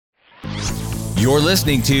You're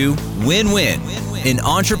listening to Win-Win, an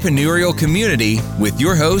entrepreneurial community with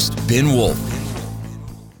your host, Ben Wolf.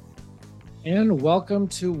 And welcome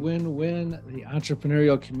to Win-Win, the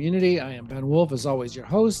entrepreneurial community. I am Ben Wolf, as always, your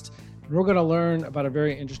host. And we're going to learn about a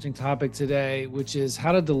very interesting topic today, which is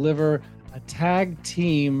how to deliver a tag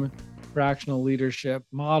team fractional leadership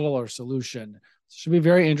model or solution. It should be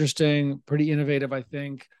very interesting, pretty innovative, I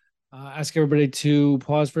think. Ask everybody to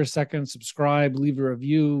pause for a second, subscribe, leave a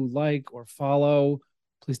review, like, or follow.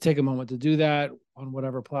 Please take a moment to do that on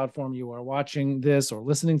whatever platform you are watching this or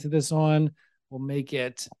listening to this on. We'll make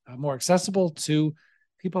it more accessible to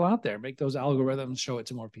people out there, make those algorithms show it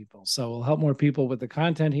to more people. So we'll help more people with the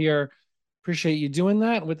content here. Appreciate you doing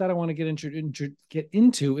that. With that, I want to get into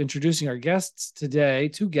introducing our guests today,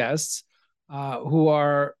 two guests who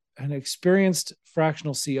are an experienced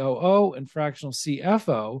fractional COO and fractional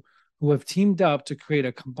CFO who have teamed up to create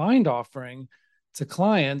a combined offering to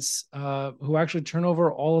clients who actually turn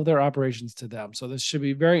over all of their operations to them. So this should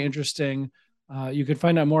be very interesting. You can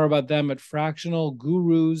find out more about them at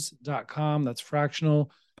fractionalgurus.com. That's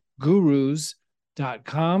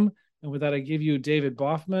fractionalgurus.com. And with that, I give you David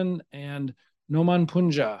Boffman and Noman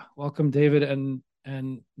Punja. Welcome, David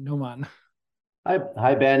and Noman.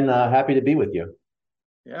 Hi, Ben. Happy to be with you.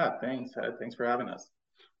 Yeah, thanks. Thanks for having us.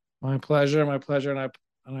 My pleasure.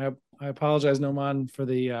 And I apologize, Noman, for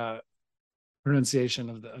the pronunciation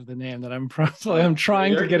of the name that I'm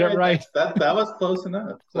trying to get it right. That was close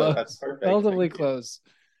enough. So that's perfect. Relatively close.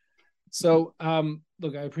 So,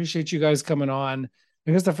 look, I appreciate you guys coming on.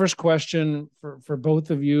 I guess the first question for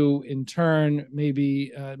both of you in turn,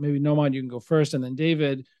 maybe Noman, you can go first, and then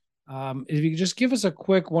David, if you could just give us a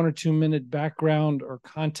quick 1 or 2 minute background or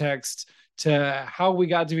context to how we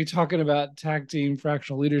got to be talking about tag team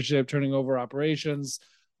fractional leadership, turning over operations.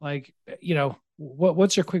 Like,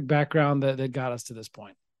 what's your quick background that got us to this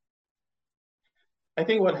point? I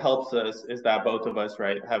think what helps us is that both of us,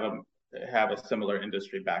 right, have a similar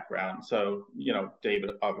industry background. So, David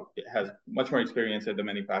has much more experience in the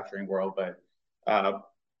manufacturing world, but I've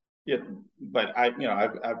been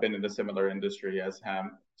in a similar industry as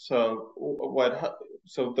him. So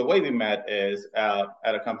the way we met is at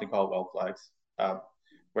a company called Wellflex,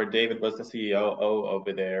 where David was the CEO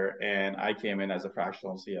over there, and I came in as a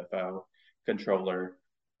fractional CFO controller.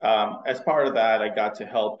 As part of that, I got to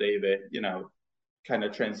help David, kind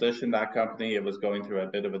of transition that company. It was going through a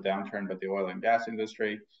bit of a downturn with the oil and gas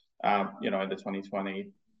industry, in the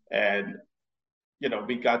 2020. And,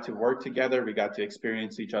 we got to work together. We got to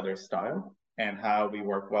experience each other's style and how we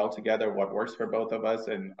work well together, what works for both of us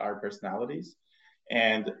and our personalities.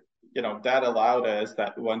 And, that allowed us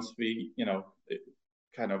that once we,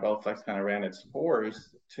 Wellflex kind of ran its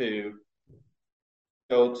course to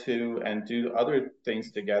go to and do other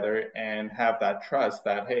things together and have that trust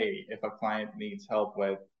that, hey, if a client needs help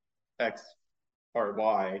with X or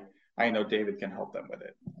Y, I know David can help them with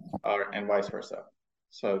it, and vice versa.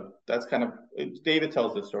 So that's kind of, David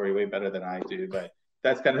tells the story way better than I do, but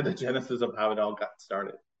that's kind of the genesis of how it all got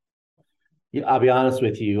started. Yeah, I'll be honest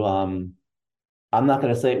with you. I'm not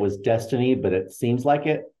going to say it was destiny, but it seems like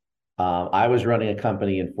it. I was running a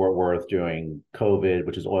company in Fort Worth during COVID,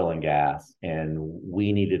 which is oil and gas, and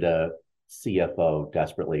we needed a CFO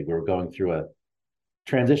desperately. We were going through a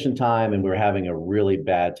transition time, and we were having a really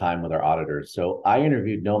bad time with our auditors. So I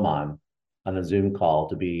interviewed Noman on a Zoom call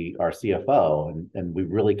to be our CFO, and we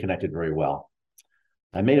really connected very well.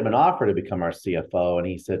 I made him an offer to become our CFO, and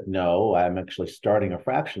he said, no, I'm actually starting a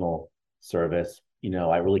fractional service.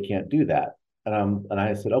 I really can't do that. And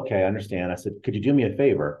I said, okay, I understand. I said, could you do me a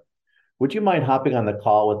favor? Would you mind hopping on the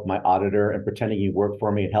call with my auditor and pretending you work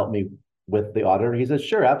for me and help me with the auditor? He said,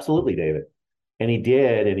 sure, absolutely, David. And he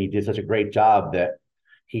did such a great job that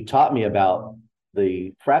he taught me about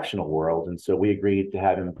the fractional world. And so we agreed to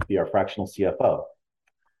have him be our fractional CFO.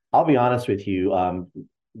 I'll be honest with you.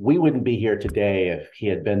 We wouldn't be here today if he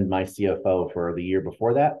had been my CFO for the year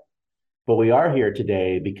before that. But we are here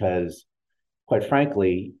today because, quite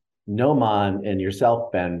frankly, Noman and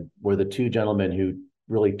yourself, Ben, were the two gentlemen who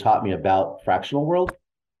really taught me about fractional world.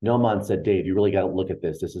 Noman said, Dave, you really got to look at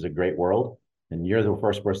this. This is a great world. And you're the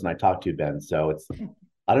first person I talked to, Ben. So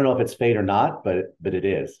I don't know if it's fate or not, but it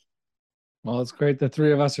is. Well, it's great the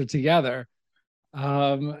three of us are together.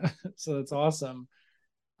 So that's awesome.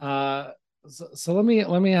 So let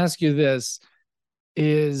me ask you this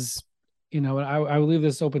is, and I will leave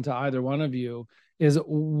this open to either one of you, is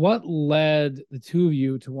what led the two of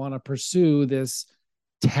you to want to pursue this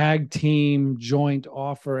tag team joint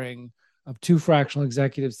offering of two fractional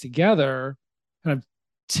executives together, kind of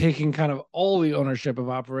taking kind of all the ownership of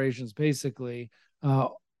operations basically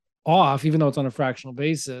off, even though it's on a fractional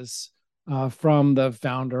basis, from the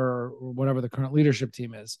founder or whatever the current leadership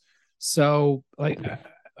team is. So, like,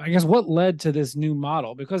 I guess what led to this new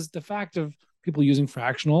model? Because the fact of people using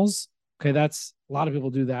fractionals, okay, that's a lot of people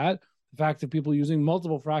do that. The fact of people using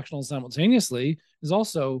multiple fractionals simultaneously is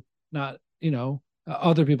also not,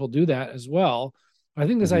 other people do that as well. I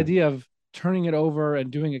think this idea of turning it over and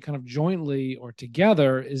doing it kind of jointly or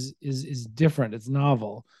together is different. It's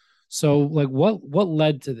novel. So, like, what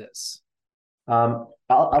led to this?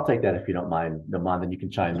 I'll take that if you don't mind, Noman, then you can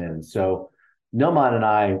chime in. So Noman and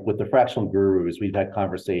I, with the Fractional Gurus, we've had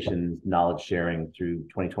conversations, knowledge sharing through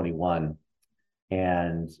 2021.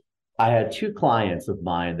 And I had two clients of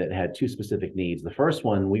mine that had two specific needs. The first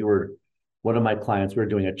one, one of my clients, we were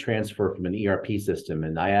doing a transfer from an ERP system.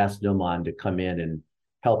 And I asked Noman to come in and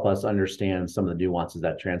help us understand some of the nuances of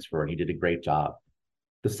that transfer. And he did a great job.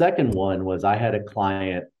 The second one was I had a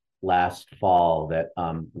client last fall that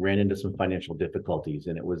ran into some financial difficulties,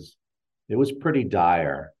 and it was pretty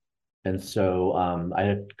dire. And so I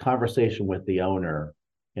had a conversation with the owner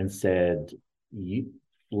and said, "You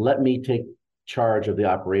let me take charge of the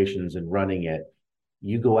operations and running it.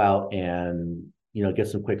 You go out and get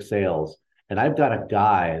some quick sales, and I've got a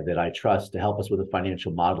guy that I trust to help us with the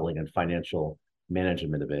financial modeling and financial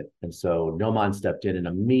management of it." And so Noman stepped in, and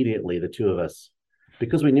immediately the two of us,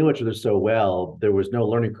 because we knew each other so well, there was no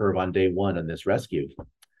learning curve on day one in this rescue.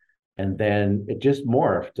 And then it just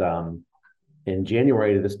morphed. In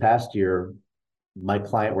January of this past year, my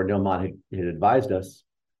client, where Noman had advised us,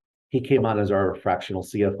 he came on as our fractional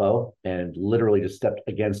CFO and literally just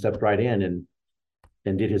stepped right in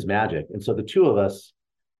and did his magic. And so the two of us,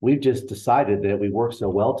 we've just decided that we work so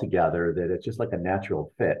well together that it's just like a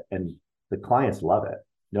natural fit, and the clients love it.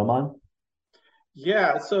 Noman?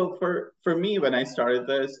 Yeah, so for me, when I started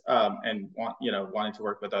this and wanting to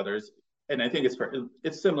work with others, and I think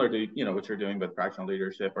it's similar to what you're doing with fractional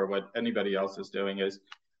leadership or what anybody else is doing, is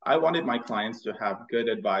I wanted my clients to have good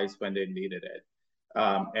advice when they needed it.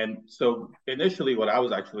 And so initially, what I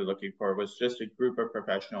was actually looking for was just a group of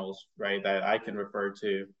professionals, right, that I can refer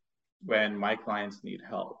to when my clients need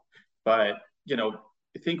help. But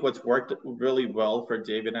I think what's worked really well for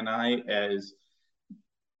David and I is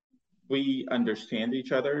we understand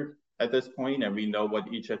each other at this point, and we know what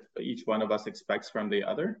each one of us expects from the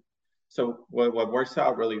other. So what works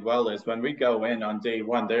out really well is when we go in on day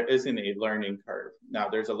one, there isn't a learning curve. Now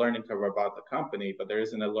there's a learning curve about the company, but there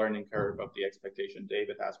isn't a learning curve of the expectation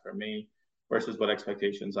David has from me versus what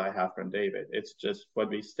expectations I have from David. It's just when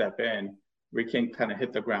we step in, we can kind of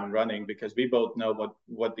hit the ground running because we both know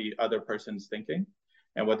what the other person's thinking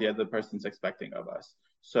and what the other person's expecting of us.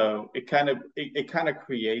 So it kind of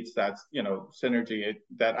creates that synergy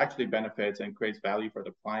that actually benefits and creates value for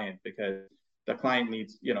the client, because the client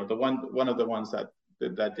needs one of the ones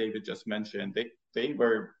that David just mentioned, they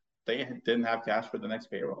didn't have cash for the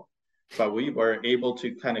next payroll, but we were able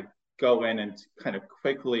to kind of go in and kind of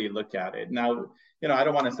quickly look at it. Now I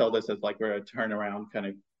don't want to sell this as like we're a turnaround kind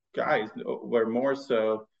of guys. We're more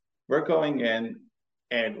so we're going in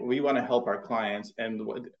and we want to help our clients. And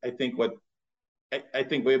I think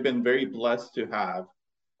we've been very blessed to have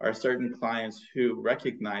are certain clients who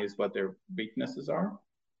recognize what their weaknesses are.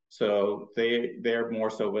 So they're more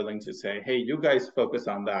so willing to say, "Hey, you guys focus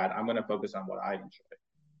on that. I'm going to focus on what I enjoy."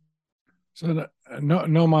 So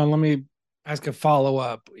Noman, let me ask a follow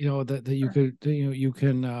up. That you could you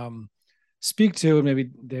can speak to, and maybe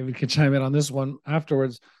David can chime in on this one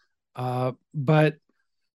afterwards. But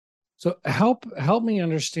so help me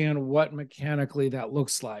understand what mechanically that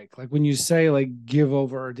looks like. Like when you say like give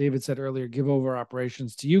over, or David said earlier, give over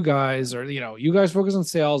operations to you guys, or you guys focus on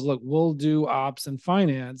sales. Look, we'll do ops and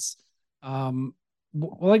finance.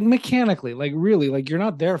 Like mechanically, like really, like you're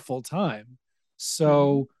not there full time.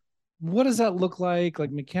 So what does that look like? Like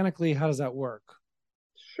mechanically, how does that work?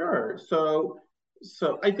 Sure. So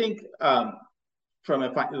I think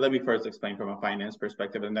let me first explain from a finance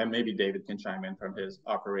perspective, and then maybe David can chime in from his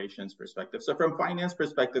operations perspective. So from finance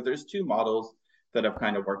perspective, there's two models that have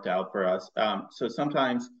kind of worked out for us. So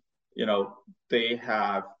sometimes, they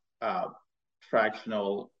have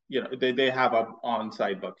fractional, they have an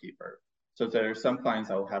on-site bookkeeper. So there are some clients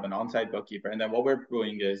that will have an on-site bookkeeper. And then what we're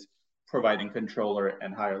doing is providing controller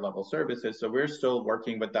and higher level services. So we're still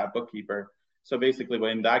working with that bookkeeper. So basically,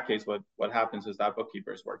 in that case, what happens is that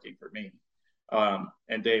bookkeeper is working for me.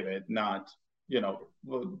 And David, not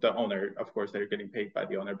the owner. Of course, they're getting paid by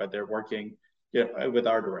the owner, but they're working with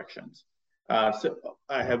our directions. So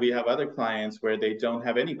we have other clients where they don't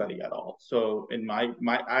have anybody at all. So in I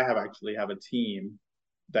have a team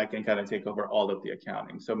that can kind of take over all of the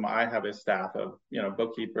accounting. So I have a staff of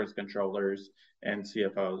bookkeepers, controllers, and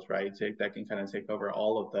CFOs, right? That can kind of take over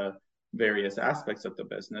all of various aspects of the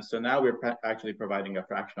business. So now we're actually providing a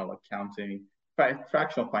fractional accounting,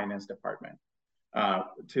 fractional finance department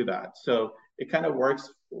to that. So it kind of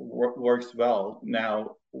works well.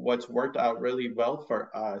 Now, what's worked out really well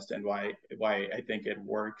for us, and why I think it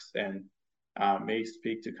works and may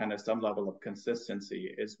speak to kind of some level of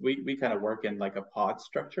consistency, is we kind of work in like a pod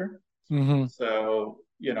structure. Mm-hmm. So,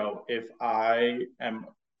 if I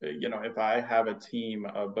have a team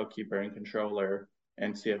of bookkeeper and controller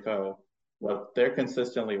and CFO, well, they're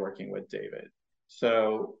consistently working with David.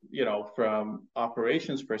 So, from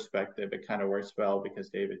operations perspective, it kind of works well because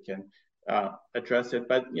David can address it.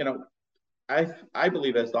 But, I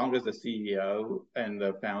believe as long as the CEO and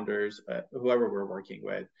the founders, whoever we're working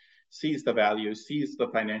with, sees the value, sees the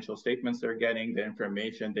financial statements they're getting, the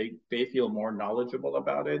information, they feel more knowledgeable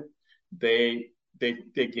about it, they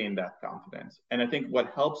gain that confidence. And I think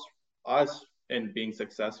what helps us in being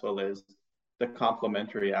successful is the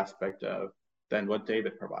complementary aspect of than what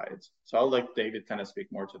David provides. So I'll let David kind of speak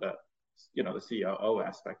more to the COO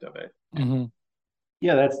aspect of it. Mm-hmm.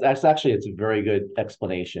 Yeah, that's actually, it's a very good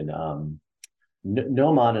explanation.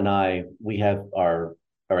 Noman and I, we have our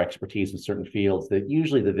expertise in certain fields that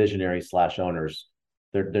usually the visionary / owners,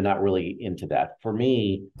 they're not really into that. For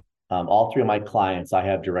me, all three of my clients, I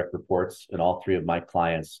have direct reports, and all three of my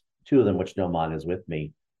clients, two of them, which Noman is with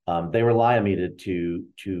me, they rely on me to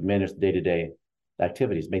manage the day-to-day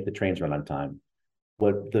activities, make the trains run on time.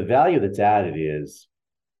 What the value that's added is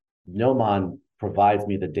Noman provides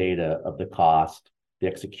me the data of the cost, the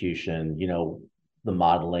execution, the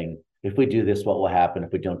modeling. If we do this, what will happen?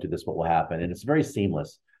 If we don't do this, what will happen? And it's very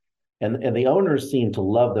seamless. And the owners seem to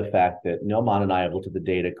love the fact that Noman and I have looked at the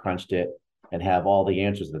data, crunched it, and have all the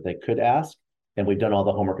answers that they could ask. And we've done all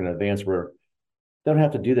the homework in advance where they don't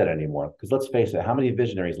have to do that anymore. Because let's face it, how many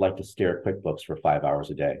visionaries like to stare at QuickBooks for 5 hours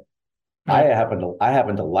a day? Right. I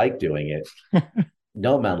happen to like doing it.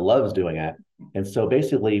 Noman loves doing it. And so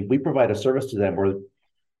basically we provide a service to them where,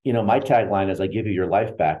 my tagline is I give you your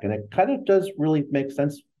life back. And it kind of does really make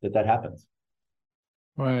sense that happens.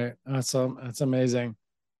 Right. That's amazing.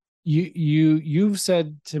 You've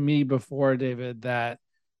said to me before, David, that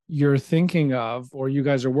you're thinking of, or you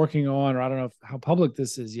guys are working on, or I don't know how public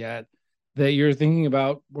this is yet, that you're thinking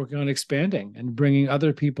about working on expanding and bringing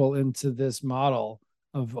other people into this model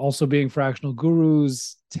of also being fractional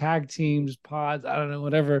gurus, tag teams, pods, I don't know,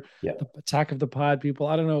 whatever, yeah. The attack of the pod people.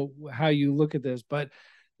 I don't know how you look at this, but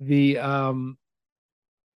the,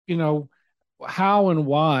 how and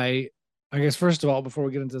why, I guess, first of all, before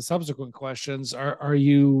we get into subsequent questions, are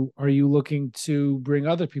you looking to bring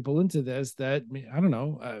other people into this that, I don't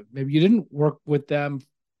know, maybe you didn't work with them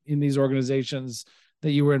in these organizations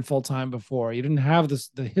that you were in full time before. You didn't have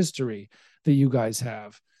the history that you guys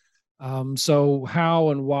have. So how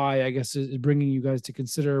and why, I guess, is bringing you guys to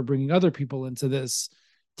consider bringing other people into this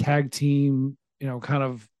tag team, kind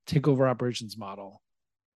of takeover operations model?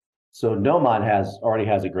 So Noman already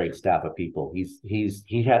has a great staff of people.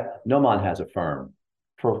 Noman has a firm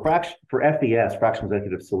for FES, Fractional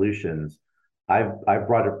Executive Solutions. I've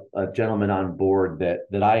brought a gentleman on board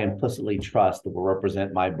that I implicitly trust that will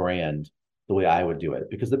represent my brand the way I would do it.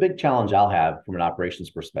 Because the big challenge I'll have from an operations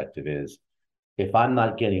perspective is, if I'm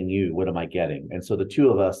not getting you, what am I getting? And so the two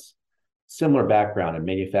of us, similar background in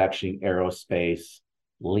manufacturing, aerospace,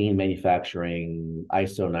 lean manufacturing,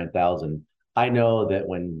 ISO 9000. I know that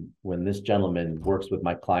when this gentleman works with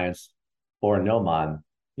my clients or Noman,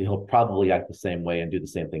 he'll probably act the same way and do the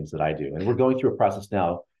same things that I do. And we're going through a process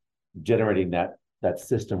now, generating that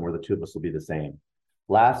system where the two of us will be the same.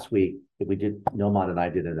 Last week, Noman and I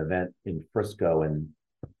did an event in Frisco, and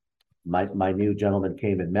my new gentleman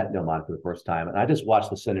came and met Noman for the first time. And I just watched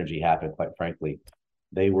the synergy happen, quite frankly.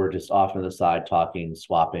 They were just off on the side, talking,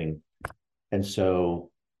 swapping. And so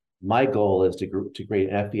my goal is to create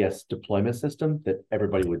an FES deployment system that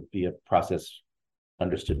everybody would be a process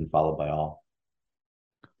understood and followed by all.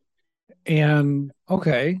 And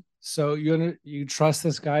okay, so you trust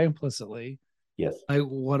this guy implicitly. Yes. Like,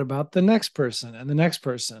 what about the next person and the next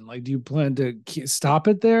person? Like, do you plan to stop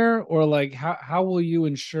it there, or like how will you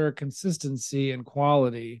ensure consistency and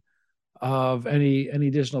quality of any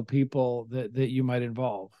additional people that you might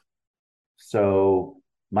involve? So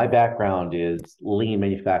my background is lean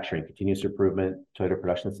manufacturing, continuous improvement, Toyota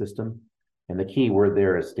Production System. And the key word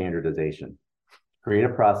there is standardization. Create a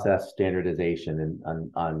process, standardization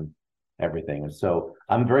on everything. And so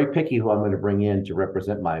I'm very picky who I'm going to bring in to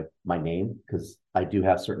represent my name, because I do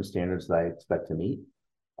have certain standards that I expect to meet.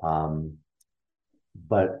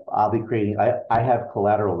 But I'll be creating, I have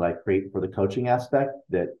collateral that I create for the coaching aspect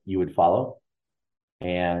that you would follow.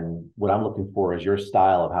 And what I'm looking for is your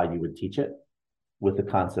style of how you would teach it. with the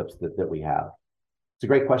concepts that we have. It's a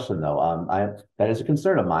great question, though. That is a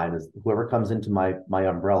concern of mine. Is whoever comes into my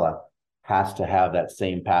umbrella has to have that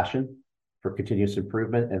same passion for continuous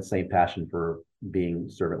improvement and same passion for being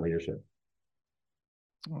servant leadership.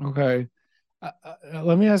 Okay.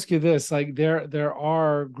 Let me ask you this: like, there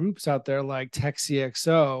are groups out there like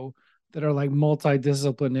TechCXO that are like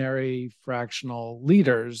multidisciplinary fractional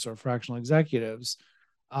leaders or fractional executives.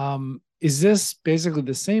 Is this basically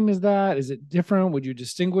the same as that? Is it different? Would you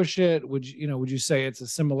distinguish it? Would you say it's a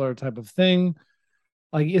similar type of thing?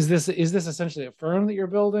 Like, is this essentially a firm that you're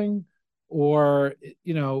building, or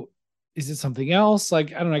is it something else?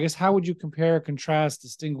 Like, I don't know. I guess how would you compare, contrast,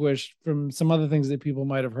 distinguish from some other things that people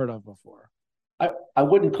might have heard of before? I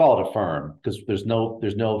wouldn't call it a firm because there's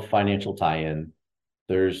no financial tie-in.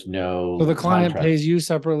 There's no. So the client contract. pays you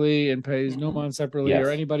separately and pays Nomon separately, Yes. or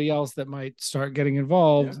anybody else that might start getting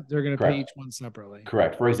involved. Yeah. They're going to pay each one separately.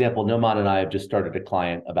 Correct. For example, Nomon and I have just started a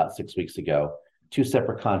client about 6 weeks ago. 2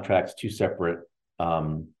 separate contracts, 2 separate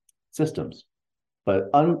systems. But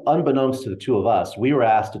unbeknownst to the two of us, we were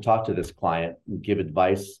asked to talk to this client and give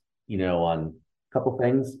advice, on a couple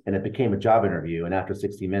things, and it became a job interview. And after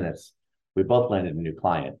 60 minutes, we both landed a new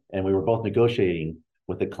client, and we were both negotiating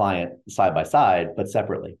with the client side by side, but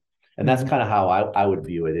separately. And that's kind of how I would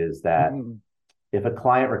view it, is that if a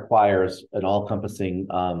client requires an all-encompassing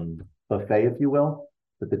buffet, if you will,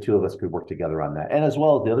 that the two of us could work together on that, and as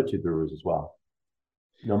well as the other 2 gurus as well.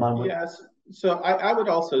 Nomon? Yes. So I would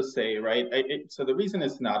also say, right, so the reason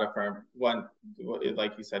it's not a firm, one,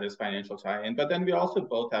 like you said, is financial tie-in, but then we also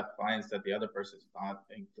both have clients that the other person is not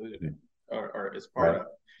included in or is part of.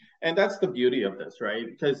 And that's the beauty of this, right?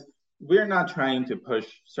 Because we're not trying to push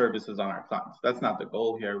services on our clients. That's not the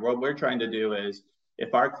goal here. What we're trying to do is,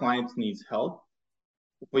 if our clients needs help,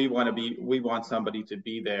 we want somebody to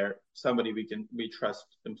be there, somebody we trust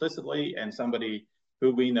implicitly, and somebody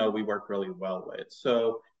who we know we work really well with.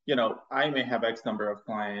 So, I may have X number of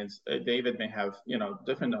clients, David may have,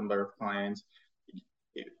 different number of clients,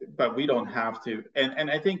 but we don't have to.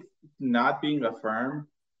 And I think not being a firm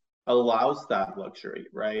allows that luxury,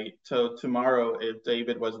 right? So tomorrow, if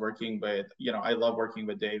David was working with, I love working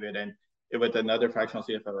with David and with another fractional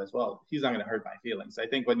CFO as well, he's not going to hurt my feelings. I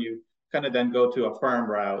think when you kind of then go to a firm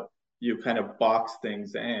route, you kind of box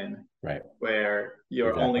things in, right, where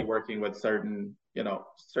you're only working with certain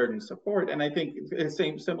support. And I think it's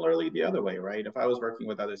similarly the other way, right? If I was working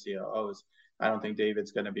with other COOs, I don't think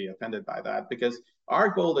David's going to be offended by that, because our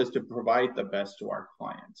goal is to provide the best to our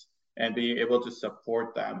clients and be able to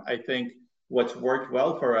support them. I think what's worked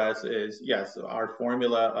well for us is, yes, our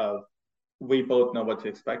formula of we both know what to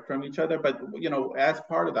expect from each other, but as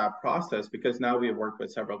part of that process, because now we have worked with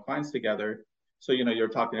several clients together, so you're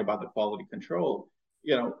talking about the quality control,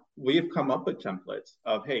 we've come up with templates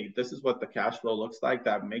of, hey, this is what the cash flow looks like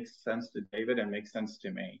that makes sense to David and makes sense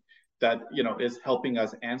to me, that is helping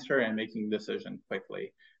us answer and making decisions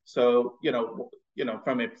quickly. So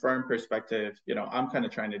from a firm perspective, I'm kind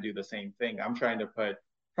of trying to do the same thing. I'm trying to put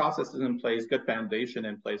processes in place, good foundation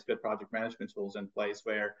in place, good project management tools in place,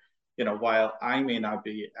 where while I may not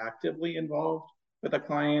be actively involved with a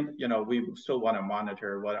client, we still want to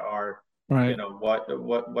monitor what our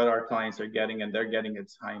what our clients are getting, and they're getting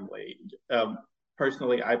it timely.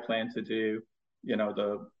 Personally, I plan to do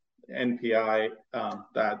the NPI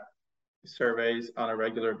that surveys on a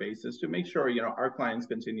regular basis to make sure our clients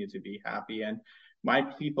continue to be happy, and my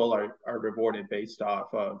people are rewarded based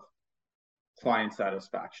off of client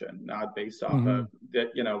satisfaction, not based off of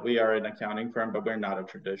that. We are an accounting firm, but we're not a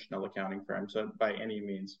traditional accounting firm, so by any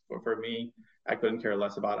means, for me, I couldn't care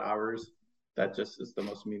less about hours. That just is the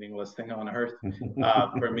most meaningless thing on earth.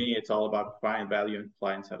 For me, it's all about client value and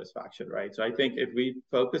client satisfaction, right? So I think if we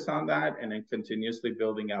focus on that and then continuously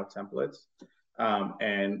building out templates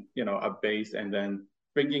and a base, and then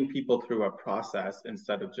bringing people through a process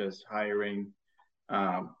instead of just hiring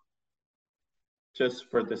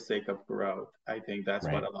just for the sake of growth, I think that's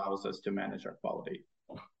what allows us to manage our quality.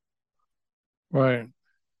 Right.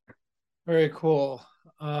 Very cool.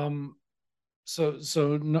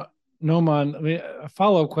 Nomon, I mean, a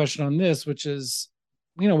follow-up question on this, which is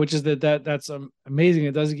that's amazing.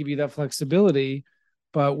 It does give you that flexibility,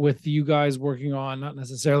 but with you guys working on not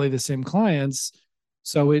necessarily the same clients,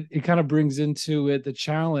 so it kind of brings into it the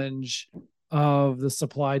challenge of the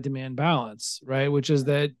supply-demand balance, right? Which is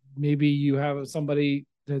that maybe you have somebody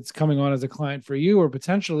that's coming on as a client for you, or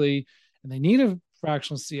potentially, and they need a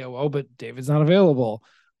fractional COO, but David's not available,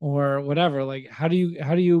 or whatever. Like, how do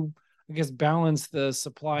you I guess balance the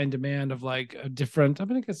supply and demand of like a different, I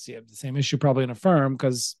mean, I guess you have the same issue probably in a firm,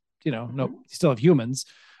 because you still have humans,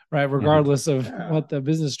 right? Regardless of what the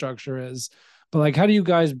business structure is. but like, how do you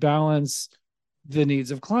guys balance the needs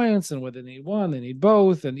of clients and whether they need one, they need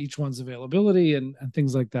both, and each one's availability and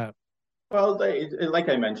things like that? Well, like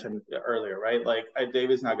I mentioned earlier, right? Like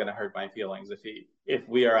David's not going to hurt my feelings if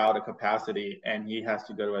we are out of capacity and he has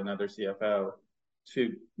to go to another CFO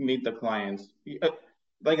to meet the clients.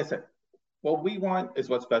 Like I said, what we want is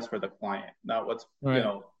what's best for the client, not what's Right.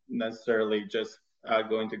 necessarily just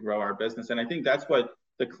going to grow our business. And I think that's what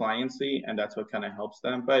the clients see, and that's what kind of helps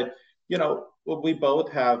them. But we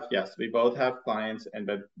both have clients, and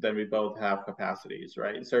but then we both have capacities,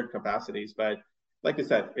 right? Certain capacities, but like I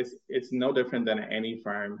said, it's no different than any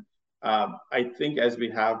firm. I think as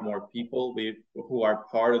we have more people who are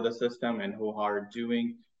part of the system and who are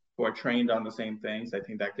trained on the same things, I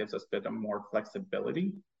think that gives us a bit of more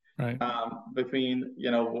flexibility, Right. Between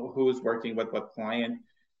who's working with what client,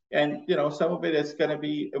 and some of it is going to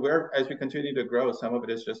be as we continue to grow, some of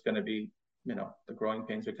it is just going to be the growing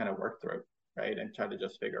pains we kind of work through, right, and try to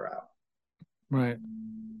just figure out. Right.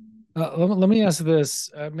 Let me ask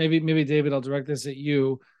this. Maybe David, I'll direct this at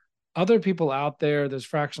you. Other people out there, there's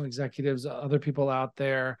fractional executives, other people out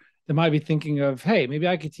there that might be thinking of, hey, maybe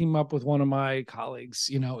I could team up with one of my colleagues,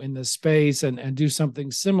 in this space and do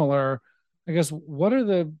something similar. I guess, what are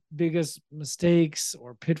the biggest mistakes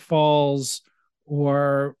or pitfalls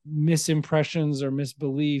or misimpressions or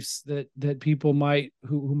misbeliefs that people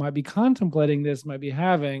who might be contemplating this might be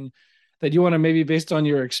having, that you want to, maybe based on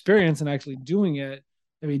your experience and actually doing it,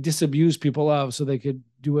 maybe disabuse people of so they could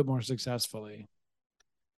do it more successfully?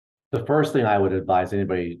 The first thing I would advise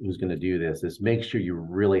anybody who's going to do this is make sure you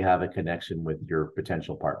really have a connection with your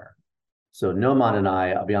potential partner. So Noman and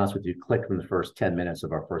I'll be honest with you, clicked from the first 10 minutes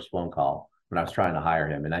of our first phone call when I was trying to hire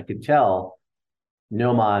him. And I could tell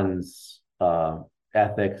Noman's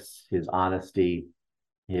ethics, his honesty,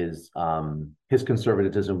 his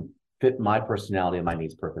conservatism fit my personality and my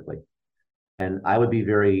needs perfectly. And I would be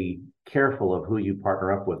very careful of who you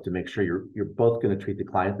partner up with to make sure you're both going to treat the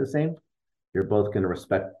client the same. You're both going to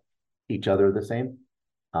respect each other the same.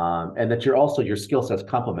 And that your skill sets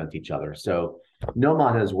complement each other. So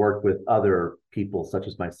Noman has worked with other people such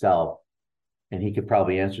as myself, and he could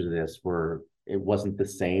probably answer to this, where it wasn't the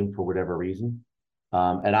same for whatever reason.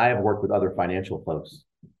 And I have worked with other financial folks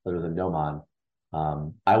other than Noman.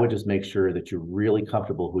 I would just make sure that you're really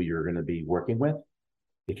comfortable who you're going to be working with.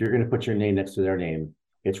 If you're going to put your name next to their name,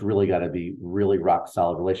 it's really got to be really rock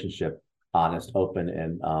solid relationship, honest, open,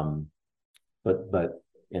 and but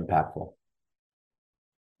impactful.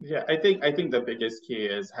 Yeah, I think the biggest key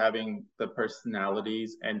is having the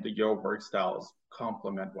personalities and your work styles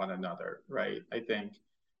complement one another, right? I think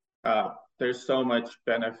there's so much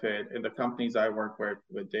benefit in the companies I work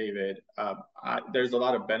with David. There's a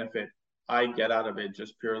lot of benefit I get out of it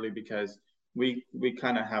just purely because we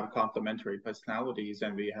kind of have complementary personalities,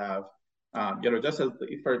 and we have, just as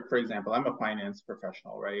for example, I'm a finance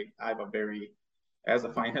professional, right? As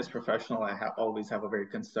a finance professional, I always have a very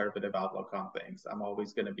conservative outlook on things. I'm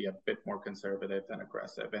always going to be a bit more conservative than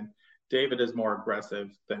aggressive. And David is more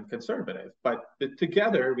aggressive than conservative. But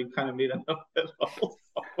together, we kind of meet in the middle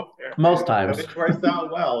somewhere. Most times. It works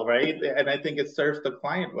out well, right? And I think it serves the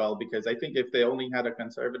client well, because I think if they only had a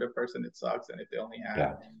conservative person, it sucks. And if they only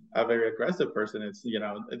had a very aggressive person, it's,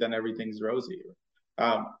 then everything's rosy.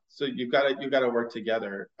 So you gotta work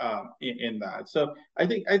together in that. So I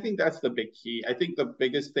think that's the big key. I think the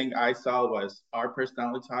biggest thing I saw was our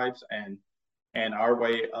personality types and our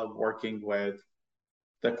way of working with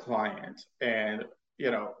the client. And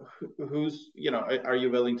who's are you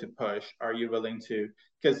willing to push? Are you willing to?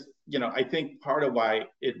 Because I think part of why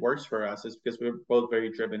it works for us is because we're both very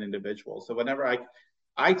driven individuals. So whenever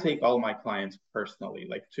I take all my clients personally,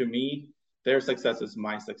 like, to me, their success is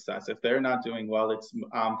my success. If they're not doing well,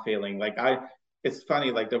 I'm failing. It's funny,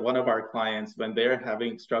 like one of our clients, when they're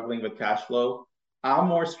struggling with cash flow, I'm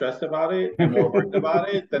more stressed about it and more worked about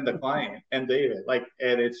it than the client and David.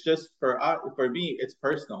 And it's just for me, it's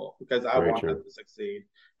personal, because I want them to succeed.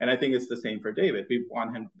 And I think it's the same for David. We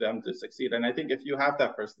want them to succeed. And I think if you have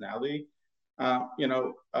that personality,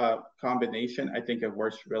 combination, I think it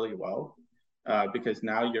works really well, because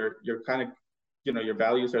now you're kind of, your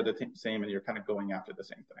values are the same, and you're kind of going after the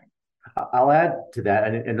same thing. I'll add to that,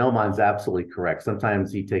 and Noman's absolutely correct.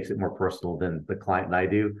 Sometimes he takes it more personal than the client and I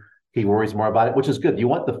do. He worries more about it, which is good. You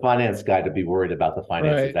want the finance guy to be worried about the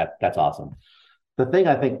finances. Right. That's awesome. The thing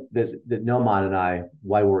I think that Noman and I,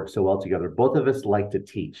 why we work so well together, both of us like to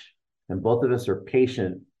teach, and both of us are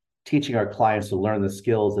patient teaching our clients to learn the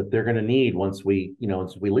skills that they're going to need once we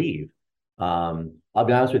leave. I'll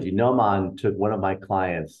be honest with you, Noman took one of my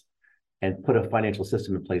clients and put a financial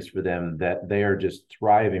system in place for them that they are just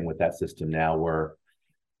thriving with that system now, where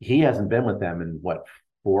he hasn't been with them in what,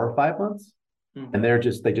 4 or 5 months? Mm-hmm. And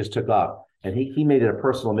they just took off. And he made it a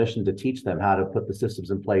personal mission to teach them how to put the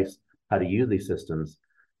systems in place, how to use these systems.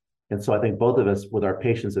 And so I think both of us, with our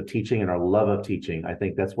patience of teaching and our love of teaching, I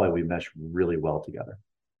think that's why we mesh really well together.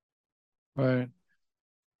 Right.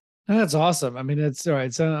 That's awesome. I mean, it's all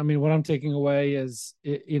right. So, I mean, what I'm taking away is,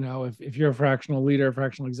 you know, if you're a fractional leader,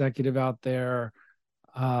 fractional executive out there,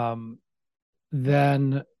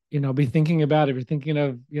 then, you know, be thinking about, if you're thinking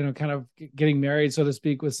of, you know, kind of getting married, so to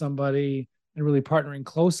speak, with somebody and really partnering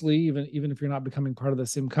closely, even if you're not becoming part of the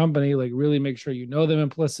same company, like really make sure you know them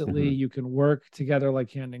implicitly. Mm-hmm. You can work together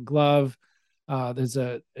like hand in glove. It's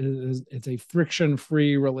a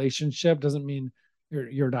friction-free relationship. Doesn't mean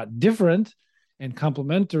you're not different and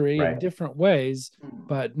complementary in different ways,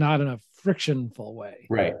 but not in a frictionful way.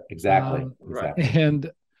 Right. Exactly. Exactly.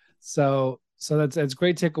 And so that's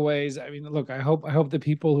great takeaways. I mean, look, I hope the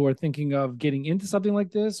people who are thinking of getting into something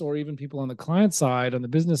like this, or even people on the client side, on the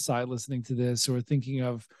business side, listening to this, who are thinking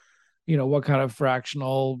of, you know, what kind of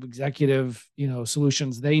fractional executive, you know,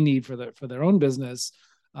 solutions they need for their own business,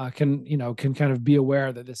 can kind of be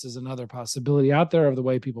aware that this is another possibility out there of the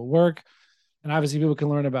way people work. And obviously people can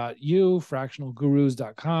learn about you,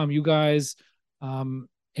 fractionalgurus.com, you guys.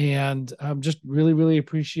 And just really, really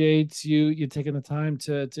appreciate you taking the time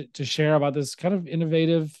to share about this kind of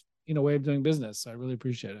innovative, you know, way of doing business. I really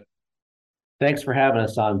appreciate it. Thanks for having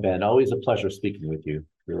us on, Ben. Always a pleasure speaking with you. It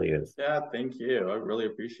really is. Yeah, thank you. I really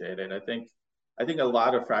appreciate it. I think a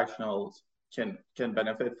lot of fractionals can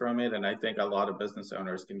benefit from it, and I think a lot of business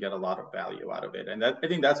owners can get a lot of value out of it. And I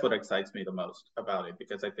think that's what excites me the most about it,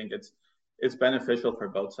 because I think it's beneficial for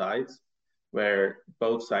both sides, where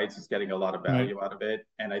both sides is getting a lot of value out of it.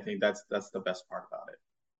 And I think that's the best part about it.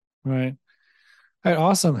 Right. All right.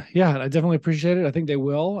 Awesome. Yeah, I definitely appreciate it. I think they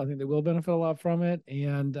will benefit a lot from it.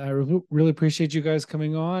 And I really appreciate you guys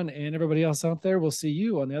coming on, and everybody else out there. We'll see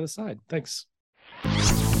you on the other side. Thanks.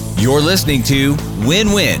 You're listening to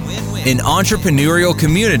Win Win, an entrepreneurial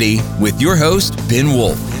community with your host, Ben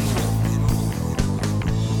Wolf.